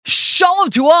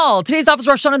Shalom to all! Today's daf is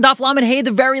Rosh Hashanah daf Lamed Hey,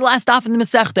 the very last daf in the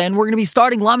Masechta, and we're going to be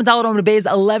starting Lamed Daled Amud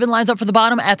Beis 11 lines up from the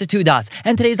bottom at the 2 dots.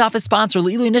 And today's daf is sponsored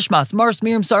Le'ilui Nishmas, Mars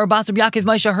Miriam Sarah Basar Yaakov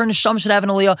Maisha, her Neshama should have an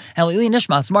aliyah, and Le'ilui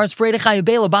Nishmas, Mars Freida Chayav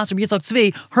Bela Basar Yitzchak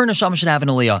Tzvi, her Neshama should have an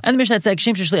aliyah. And the Mishnah said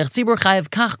Shem Sheshliach Tzibur Chayav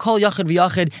Kach Kol Yachid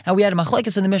V'Yachid, and we had a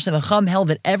machlekes in the Mishnah. The Chum held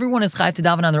that everyone is chayav to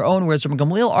daven on their own, whereas Rabbi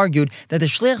Gamliel argued that the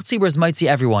Shliach Tzibur is might see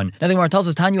everyone. Now the Gemara tells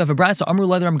us Tanya have a brayso Amru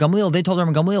Leather Rabbi Gamliel. They told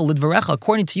Rabbi Gamliel Lidvarecha,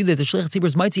 according to you that the Shliach Tzibur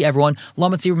is might see everyone.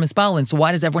 Lama Tzibur Mispalin. So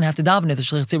why does everyone have to daven if the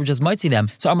Shliach Tzibur just might see them?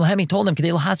 So Amr Lahemi told them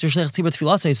Kedei Lahas your Shliach Tzibur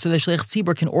Tfilasei, so the Shliach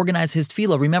Tzibur can organize his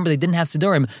tefillah. Remember, they didn't have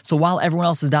Sidurim, so while everyone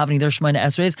else is davening their Shemona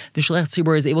Esreis, the Shliach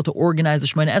Tzibur is able to organize the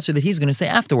Shemona Esrei that he's going to say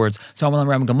afterwards. So Amr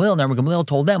Rabbi Gamliel, and Rabbi Gamliel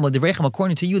told them Lidvarechem,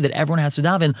 according to you that everyone has to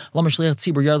daven Lama Shliach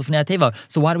Tzibur Yard Lefnei Teva.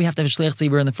 So why do we have to have a Shliach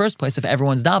Tzibur in the first place if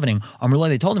everyone's davening? Amr Lai,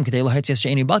 they told him Kedei Lahas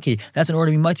She'eni Baki. That's in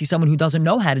order to be mighty someone who doesn't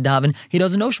know how to daven. He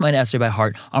doesn't know Shemona Esrei by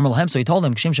heart. Amr Lahem, so he told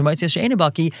them Kshem Shemaytzi She'eni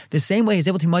Baki. The same way he's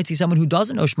able to be mighty someone who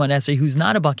doesn't know Shemona Esrei, who's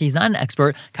not a baki, he's not an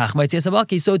expert. Kach Maytzi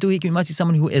Baki. So too he can mighty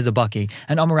someone who is a baki.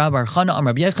 And Amr Rabbi Chana, Amr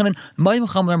Rabbi Yechanan,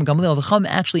 Ma'im Cham Rabbi Gamliel. The Chum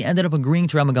actually ended up agreeing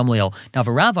to Rabbi Gamliel. Now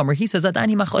for Rav Amr, he says that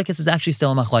Ani Machlekes is actually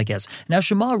still a Machlekes. Now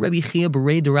Shema Rabbi Chia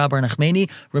Berei de Rabbi Nachmeni.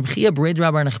 Rabbi Chia Berei de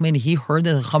Rabbi Nachmeni. He heard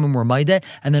that the Chumim were Maide,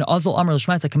 and then Azal Amr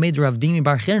L'Shmaita Kamed Rav Dimi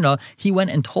Bar Chinna. He went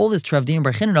and told this to Rav Dimi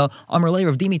Bar Chinna. Amr Lei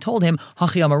Rav Dimi told him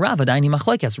Hachi Amar Rav Ani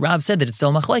Machlekes. Rav said that it's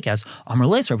still Machlekes. Amr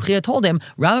Lei Rabbi Chia told him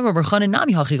Rabbi Bar Chana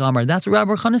Nami Hachi Amar. That's what Rabbi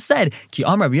Bar Chana said. Ki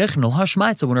Amar Rabbi Yechanan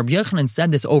L'Hashmaita. So when Rabbi Yechanan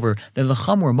said this over, that the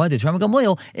Chum were Maide to Rabbi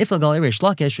Gamliel, if Lagal Rish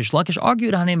Lakish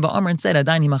argued on him, but Amr and said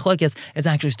Adani Machlekes, it's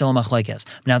actually still a Machlekes.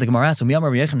 Now the Gemara asks, so Miyam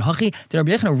Rabbi Yechanan Hachi, did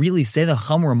Rabbi Yechanan really say the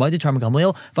Chum were Maide to Rabbi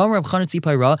Gamliel? V'Amar Rabbi Chana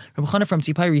Tzipayra, Rabbi Chana from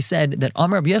Tzipayri said that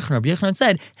Amar Rabbi Yechanan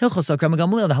said Hilchos Rabbi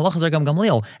Gamliel, the halachas are Rabbi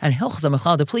Gamliel, and Hilchos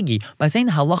Mechlal de Pligi. By saying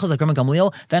the halachas are Rabbi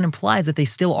Gamliel, that implies that they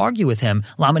still argue with him.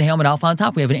 Lamed Hayamad Alpha on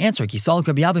top, we have an answer. Kisal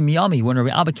Rabbi Abba Miyami, when Rabbi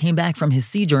Abba came back from his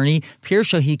sea journey,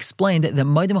 Pirsha, he explained that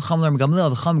Maide Mecham Rabbi Gamliel,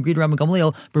 the Chum agreed Rabbi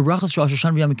Gamliel, Berachas Rosh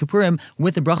Hashanah V'Yom Kippurim,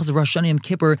 with the brachas of Rosh Hashanah Yom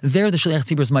Kippur, there the Shliach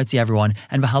Tzibur might see everyone.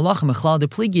 And v'halacha mechlal de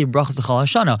pligi brachas de Chol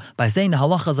Hashanah. By saying the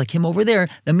halachas like him over there,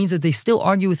 that means that they still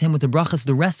argue with him with the brachas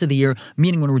the rest of the year.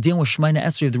 Meaning when we're dealing with Shemona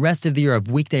Esrei of the rest of the year of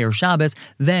weekday or Shabbos,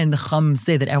 then the Chum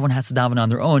say that everyone has to daven on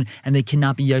their own and they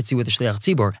cannot be yotzi with the Shliach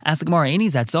Tzibur. Ask the Gemara,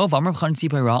 is that so? V'amar B'chan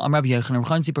Tzipayra, Amar Rabbi Yechanan,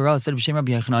 B'chan Tzipayra said B'shem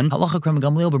Rabbi Yechanan, halacha Rabbi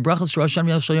Gamliel b'brachas Rosh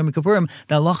Hashanah Yom Kippurim.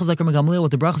 The halachas like Rabbi Gamliel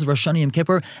with the brachas of Rosh Hashanah Yom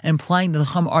Kippur, implying that the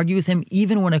Chum argue with him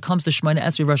even when it comes to Shemona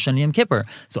Esrei of Rosh Hashanah Yom Kippur.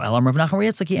 So Elam Rav Nachman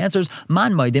Yitzchak, he answers,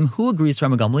 Man Maidim, who agrees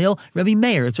from Rabbi Gamliel? Rabbi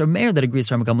Meir. It's Rabbi Meir that agrees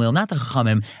from Rabbi Gamliel, not the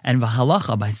Chachamim. And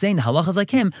v'halacha, by saying the halachas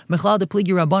like him, Mechlal de Pligi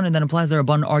Rabbanan, that implies that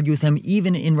Rabbanan argue with him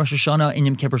even in Rosh Hashanah in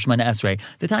Yom Kippur Shemona Esrei.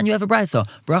 The time you have a brayso,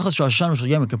 brachas Rosh Hashanah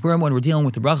Yom Kippurim, when we're dealing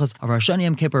with the brachas of Rosh Hashanah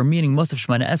Yom Kippur, meaning most of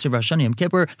Shemona Esrei, Rosh Hashanah Yom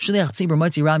Kippur, Shliach Tzibur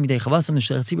Mitzi Ram Midei Chavasim, the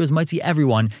Shliach Tzibur is mighty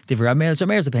everyone. Divrei Rabbi Meir is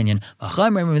Rabbi Meir's opinion.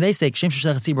 V'chayim, remember they say Shem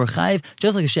Shliach Tzibur Chayiv,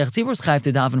 just like the Shliach Tzibur is chayiv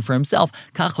to daven for himself.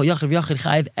 Kach Kol Yachid V'Yachid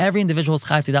Chayiv, every individual is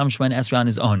chayiv to daven Shemona Esrei on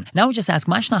his own. Now we just ask,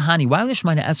 Mashna Hani, why would the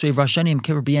Shemona Esrei of Rosh Hashanah Yom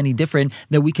Kippur be any different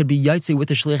that we could be yotzi with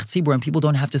the Shliach Tzibur and people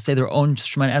don't have to say their own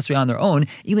Shemona Esrei on their own?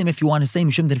 Even if you want to say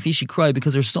Mishum Defishi Kroy,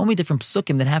 because there's so many different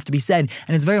psukim that have to be said,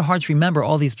 and it's very hard to remember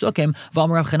all these psukim.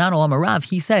 V'amar Rav Chanan Olam Rav,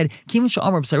 he said, Kimin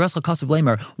Sha'amar B'Sayres L'Kasav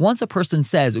Leimar. Once a person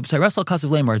says B'Sayres L'Kasav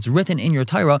Leimar, it's written in your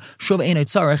Torah, Shuv Einay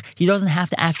Tzarech, he doesn't have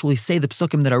to actually say the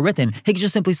psukim that are written. He can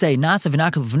just simply say Nasa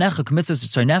V'Nakav V'Necha K'Mitzvah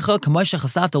Tzarnecha K'Moshe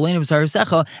Chasavta Leinu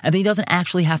B'Sayresecha, and then he doesn't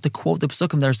actually have to quote the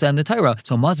psukim that are said in the Torah.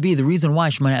 So it must be the reason why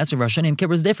Shemona Esrei Rosh Hashanah Yom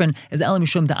Kippur is different is Elam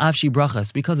Mishum Ta'avshi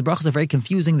Brachas, because the brachas are very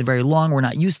confusing, they're very long, we're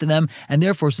not used to them, and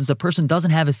therefore since a person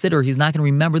doesn't have a sitter, he's not going to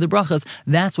remember the brachas.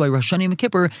 That's why Rosh Hashanah Yom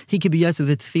Kippur he could be yotzi with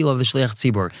the tefillah of the Shliach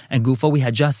Tzibur. And Gufa, we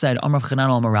had just said Amar Rav Chanan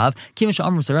Al Marav, Kimin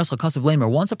Sha'amar B'Sayres L'Kasav Leimar.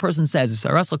 Once a person says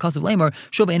B'Sayres L'Kasav Leimar,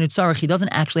 Shuv Einay Tzarech, he doesn't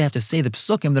actually have to say the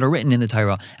psukim that are written in the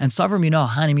Torah. And Savar Mina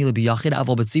Hani Mila B'Yachid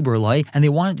Aval B'Tzibur Lai, and they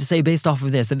wanted to say based off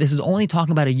of this that this is only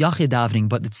talking about a Yachid davening,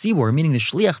 but the Tzibur, meaning the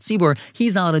Shliach Tzibur,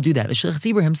 he's not allowed to do that. The Shliach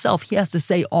Tzibur himself, he has to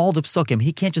say all the psukim.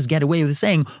 He can't just get away with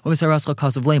saying B'Sayres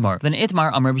L'Kasav Leimar. Then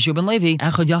Itmar Amar B'Shua ben Levi,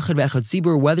 Echad Yachid Ve'echad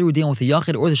Tzibur, whether we're dealing with the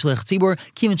Yachid or the Shliach Tzibur,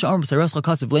 Kimin Sha'amar B'Sayres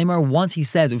L'Kasav Leimar, once he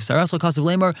says B'Sayres L'Kasav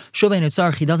Leimar, Shuv Einay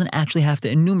Tzarech, he doesn't actually have to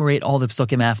enumerate all the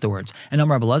psukim afterwards. And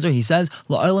Amar Abelazar, he says,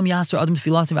 La'olam Yasser Adam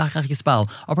Tfilas V'achach Yispal.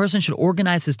 A person should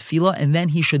organize his tefillah and then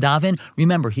he should daven.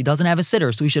 Remember, he doesn't have a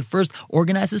sitter, so he should first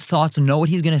organize his thoughts, know what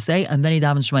he's going to say, and then he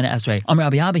davens Shemona Esrei. Amar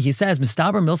Abi Abba, he says,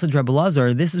 Mistaber Milsad Rabbi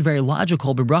Lazar, this is very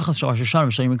logical, B'brachas Rosh Hashanah,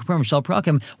 V'Shal Yom Kippur, V'Shal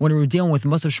Prakim, when we're dealing with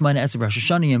most of Shemona Esrei,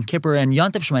 Rosh Hashanah, Yom Kippur, and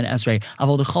Yantav Shemona Esrei,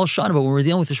 Avol D'Chol Shana, but when we're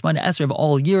dealing with the Shemona Esrei of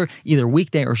all year, either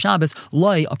weekday or Shabbos,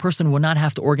 Loi, a person will not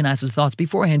have to organize his thoughts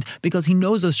beforehand because he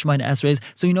knows those Shemona Esreis,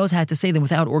 so he knows how to say them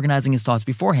without organizing his thoughts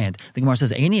beforehand. The Gemara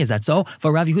says, Aini, is that so?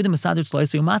 For Rav Yehuda Masader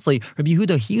Tzlaisei Umatzli, Rabbi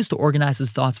Yehuda, he used to organize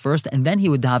his thoughts first, and then he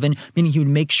would daven, meaning he would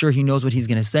make sure he knows what he's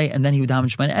going to say, and then he would daven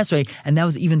Shemona Esrei, and that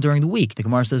was even during the week. The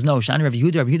Gemara says, no, Shani Rabbi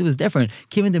Yehuda was different.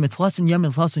 Given the mitlasin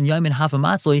yom and half a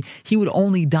matzli, he would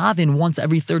only daven once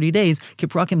every 30 days,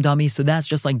 kiprakim dami, so that's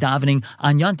just like davening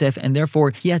on Yontif, and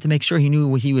therefore he had to make sure he knew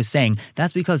what he was saying.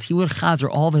 That's because he would chazer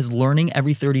all of his learning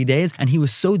every 30 days, and he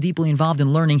was so deeply involved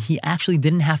in learning, he actually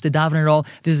didn't have to daven at all.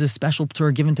 This is a special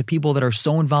tour given to people that are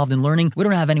so involved in learning. We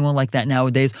don't have anyone like that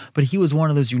nowadays, but he was one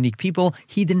of those unique people.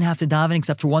 He didn't have to daven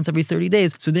except for once every 30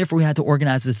 days, so therefore he had to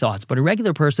organize his thoughts. But a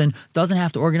regular person doesn't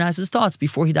have to organize his thoughts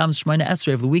before he davens Shemona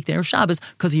Esrei of the weekday or Shabbos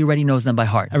because he already knows them by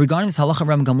heart. And regarding this halacha of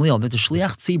Rabbi Gamliel, that the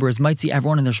shliach tzibur might see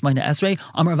everyone in their Shemona Esrei,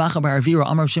 Amar Vacha Bar Avira,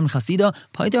 Amar Shimon Chasida,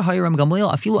 Paiter Hayir Rabbi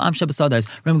Gamliel, Afilu Am Shebesadais.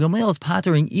 Rabbi Gamliel is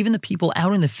pattering even the people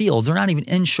out in the fields. They're not even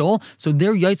in shul, so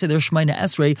they're yaitze their Shemona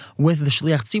Esrei with the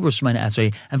shliach tzibur Shemona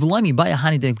Esrei. And V'lami Baya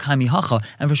Hani De Kami Hacha.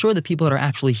 And for sure, the people that are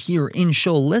actually here in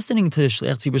shul listening to the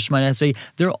shliach tzibur Shemona Esrei,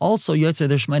 they're also yaitze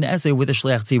their Shemona Esrei with the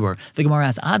shliach tzibur. The Gemara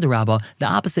asks, Adarabba, the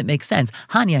opposite makes sense.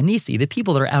 Hani Anisi, the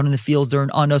people that are out in the fields, they're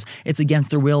in anos, it's against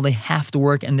their will, they have to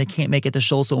work and they can't make it to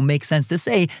shul, so it makes sense to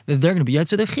say that they're going to be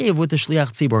yaitzer their chiv with the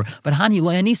shliach tzibur. But Hani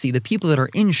Lo Anisi, the people that are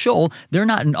in shul, they're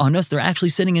not in anos, they're actually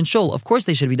sitting in shul. Of course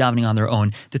they should be davening on their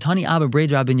own. The Tani Abba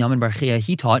Breid Rabbi Yamin Bar Chia,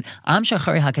 he taught, Am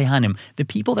Shachari HaKayhanim, the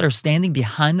people that are standing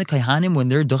behind the Kayhanim when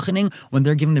they're duchening, when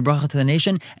they're giving the bracha to the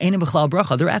nation, Ein B'chlal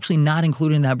bracha, they're actually not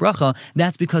included in that bracha.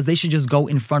 That's because they should just go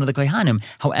in front of the Kayhanim.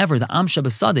 However, the Am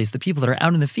Shabasades, the people that are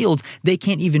out in the fields, they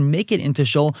can't even make it into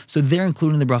shul, so they're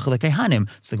included in the bracha of the Kayhanim.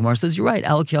 So the Gemara says, you're right,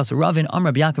 Al Kiyas Ravin, Am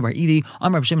Rabbi Yaakov Bar Idi,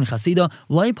 Am Rabbi Shimon Chasida,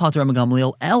 Loi Pater Rabbi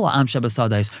Gamliel, El Am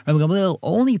Shabasades. Rabbi Gamliel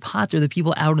only pater the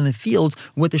people out in the fields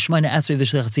with the Shemona Esrei of the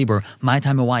Shliach Tzibur. My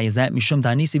time and why is that? Mishum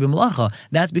Danisi b'melacha.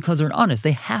 That's because they're honest.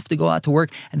 They have to go out to work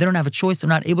and they don't have a choice. They're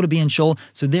not able to be in shul,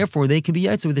 so therefore they can be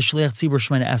yaitze with the Shliach Tzibur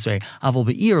Shemona Esrei. Avol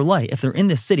be'ir lai. If they're in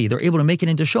this city, they're able to make it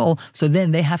into shul, so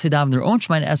then they have to daven their own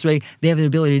Shemona Esrei. They have the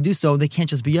ability to do so. They can't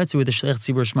just be yaitze with the Shliach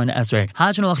Tzibur Shemona Esrei.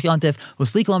 Hajjan Olach Yontif,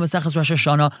 Uslik Lam Maseches Rosh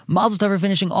Hashanah. Mazel tov for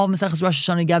finishing all of Maseches Rosh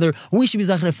Hashanah together. We should be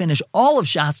zachar to finish all of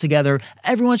Shas together.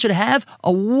 Everyone should have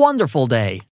a wonderful day.